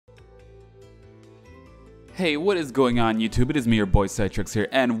Hey, what is going on YouTube? It is me, your boy Psytrix here,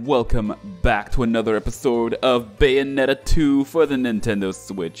 and welcome back to another episode of Bayonetta 2 for the Nintendo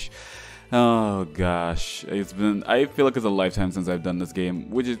Switch. Oh gosh, I feel like it's a lifetime since I've done this game,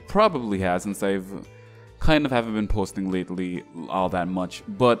 which it probably has since I've kind of haven't been posting lately all that much.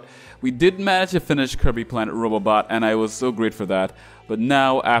 But we did manage to finish Kirby Planet Robobot, and I was so great for that. But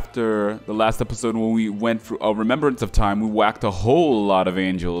now, after the last episode when we went through a Remembrance of Time, we whacked a whole lot of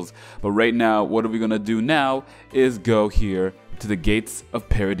angels. But right now, what are we gonna do now is go here to the Gates of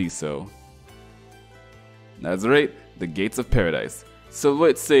Paradiso. That's right, the Gates of Paradise. So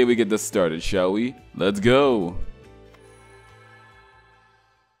let's say we get this started, shall we? Let's go!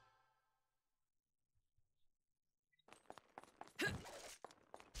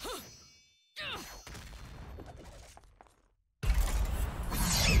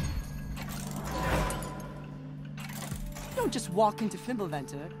 Don't just walk into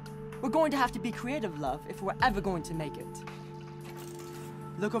Fimbulventer. We're going to have to be creative, love, if we're ever going to make it.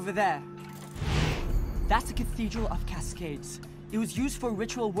 Look over there. That's the Cathedral of Cascades. It was used for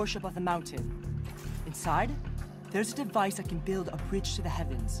ritual worship of the mountain. Inside, there's a device that can build a bridge to the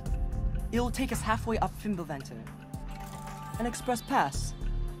heavens. It'll take us halfway up Fimbulventer. An express pass.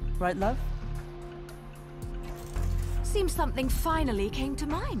 Right, love? Seems something finally came to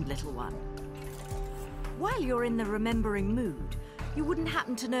mind, little one. While you're in the remembering mood, you wouldn't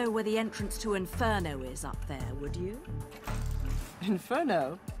happen to know where the entrance to Inferno is up there, would you?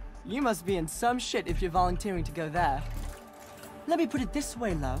 Inferno? You must be in some shit if you're volunteering to go there. Let me put it this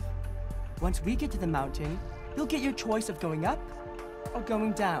way, love. Once we get to the mountain, you'll get your choice of going up or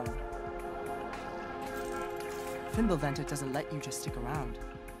going down. Fimbulventer doesn't let you just stick around.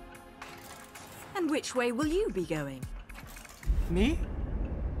 And which way will you be going? Me?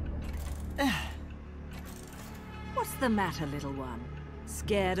 What's the matter, little one?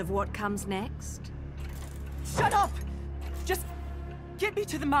 Scared of what comes next? Shut up! Just get me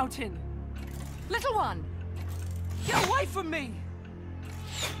to the mountain. Little one, get away from me!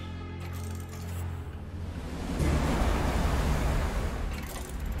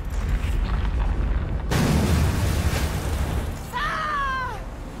 Ah!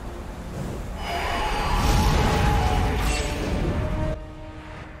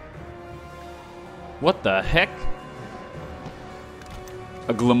 What the heck?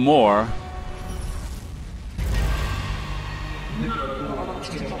 A glamour.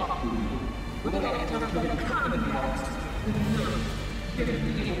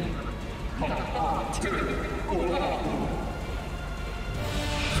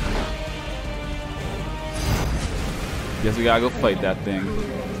 Guess we gotta go fight that thing. This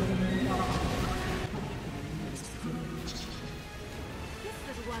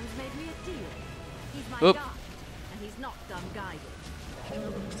little one's made me a deal. He's my Oop. guide, and he's not done guiding.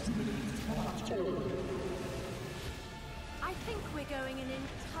 I think we're going in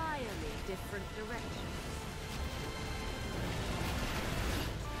entirely different directions.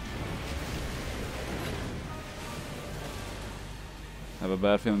 I have a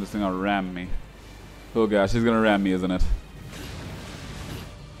bad feeling this thing will ram me. Oh gosh, he's gonna ram me, isn't it?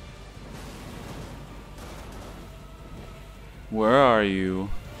 Where are you?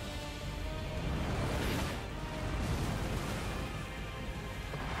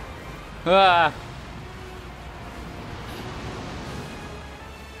 Ah!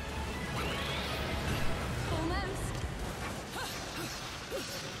 Almost.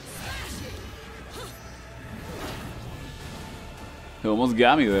 He almost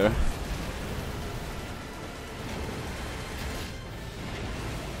got me there.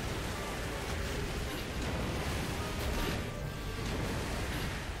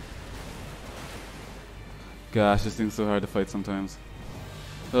 Gosh, this thing's so hard to fight sometimes.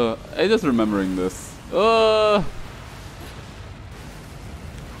 I'm just remembering this. Now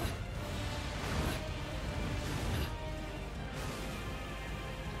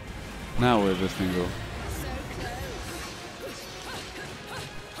where's this thing go?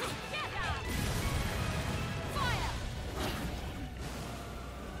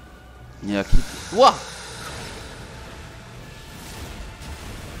 Yeah, keep. Whoa!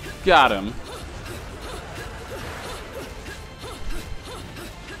 Got him.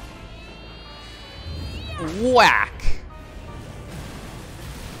 Whack!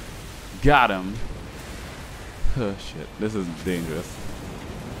 Got him. Oh shit, this is dangerous.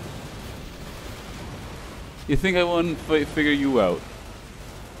 You think I wouldn't figure you out?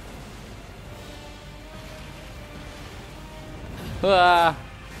 Ah!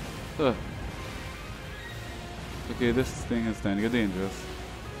 Okay, this thing is starting to get dangerous.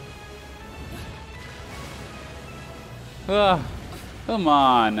 Ah, come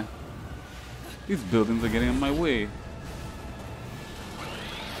on. These buildings are getting in my way.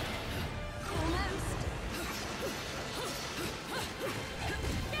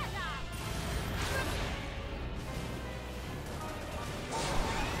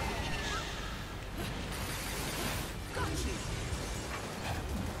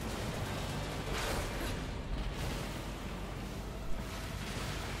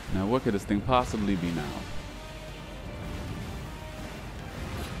 Now, what could this thing possibly be now?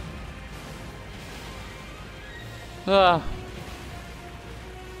 Ah!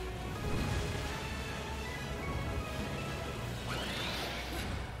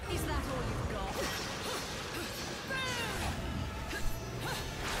 Is that all you've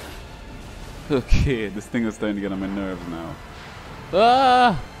got? Okay, this thing is starting to get on my nerves now.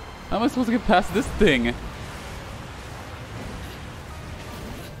 Ah! How am I supposed to get past this thing?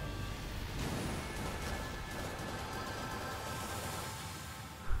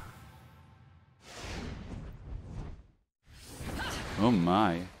 Oh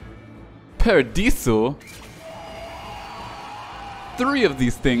my. Paradiso? 3 of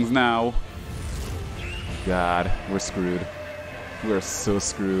these things now. God, we're screwed. We're so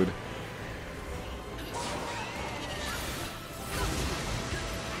screwed.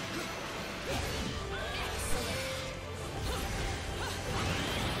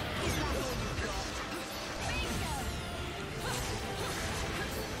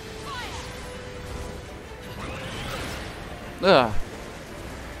 Ah.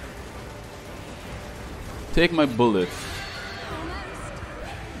 Take my bullet.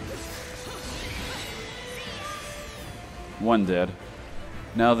 One dead.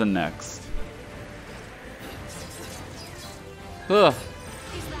 Now the next. Ah.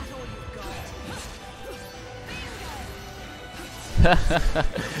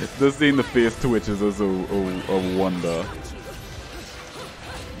 Just seeing the face twitches is a wonder.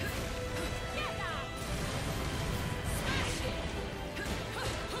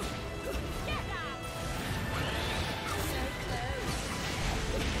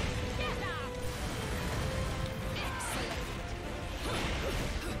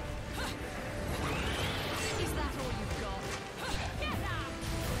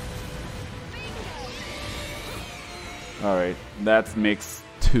 Alright, that makes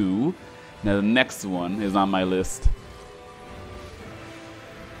 2. Now the next one is on my list.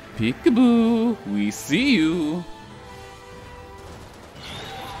 Peekaboo, we see you.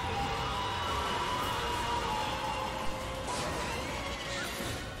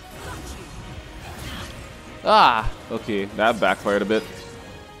 Ah, okay, that backfired a bit.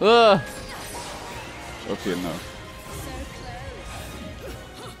 Ah. Okay, no.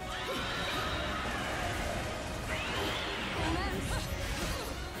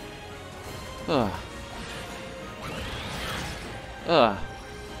 Ah. Ah.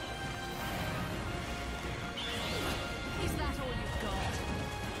 Is that all you've got?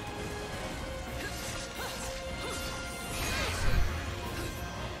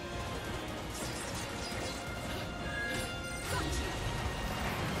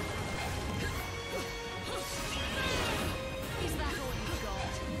 Is that all you've got?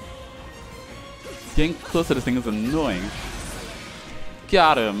 Getting close to this thing is annoying.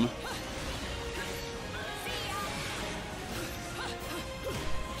 Got him.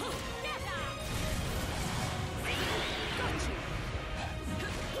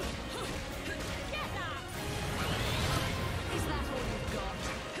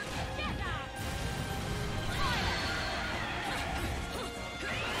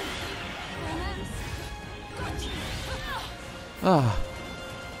 Ah.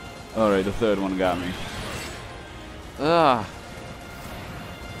 Alright, the third one got me. Ah.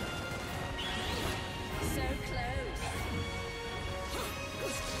 So close.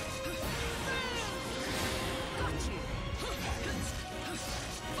 Got you.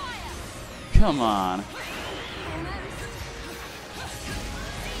 Fire. Come on.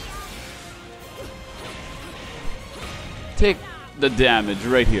 Take the damage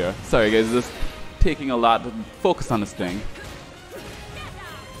right here. Sorry guys, this is taking a lot to focus on this thing.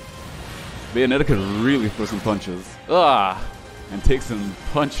 Bayonetta could really throw some punches. Ah! And take some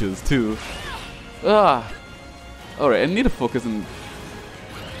punches too. Ah! Alright, I need to focus and...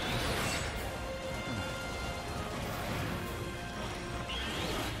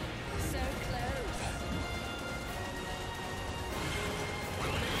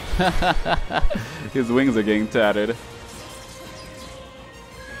 His wings are getting tattered.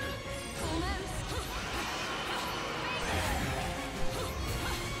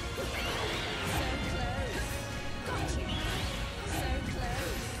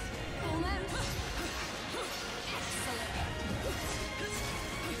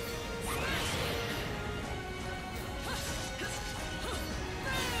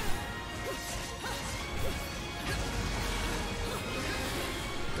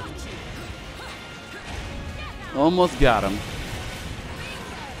 Almost got him.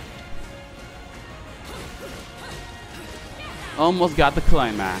 Almost got the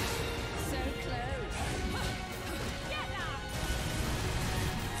climax.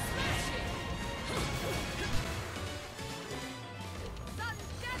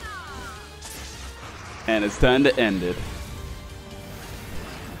 And it's time to end it.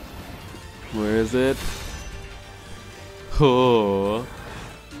 Where is it? Oh.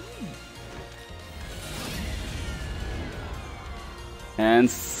 And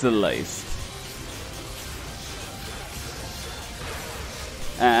sliced.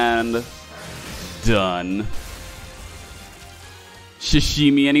 And done.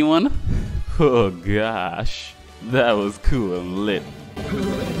 Sashimi, anyone? Oh gosh, that was cool and lit.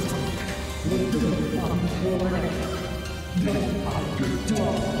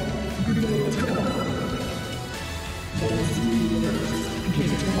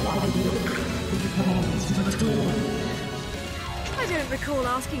 I don't recall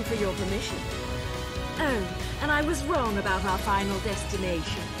asking for your permission. Oh, and I was wrong about our final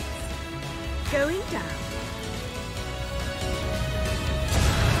destination. Going down.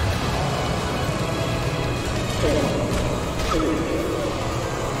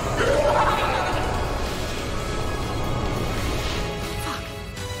 Fuck.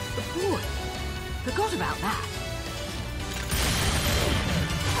 The boy. Forgot about that.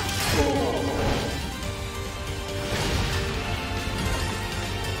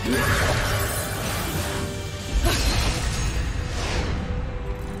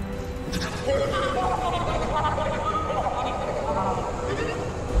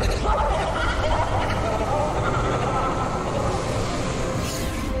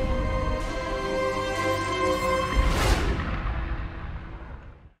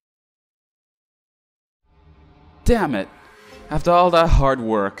 Damn it! After all that hard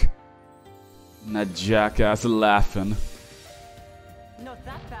work, and that jackass laughing. Not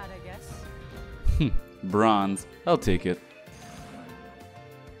that bad, I guess. Bronze. I'll take it.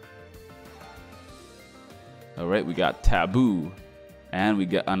 Alright, we got Taboo. And we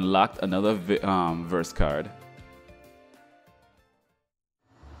got unlocked another verse card.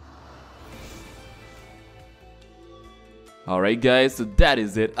 Alright guys, so that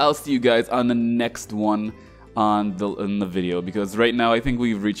is it. I'll see you guys on the next one in the video, because right now I think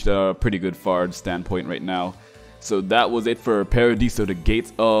we've reached a pretty good forward standpoint right now. So that was it for Paradiso, the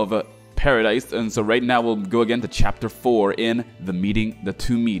Gates of Paradise, and so right now we'll go again to chapter 4 in the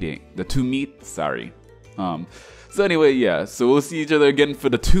two meet. So anyway, yeah, so we'll see each other again for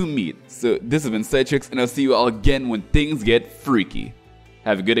the two meet. So this has been Psytrix, and I'll see you all again when things get freaky.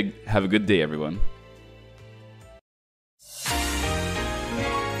 Have a good day, everyone.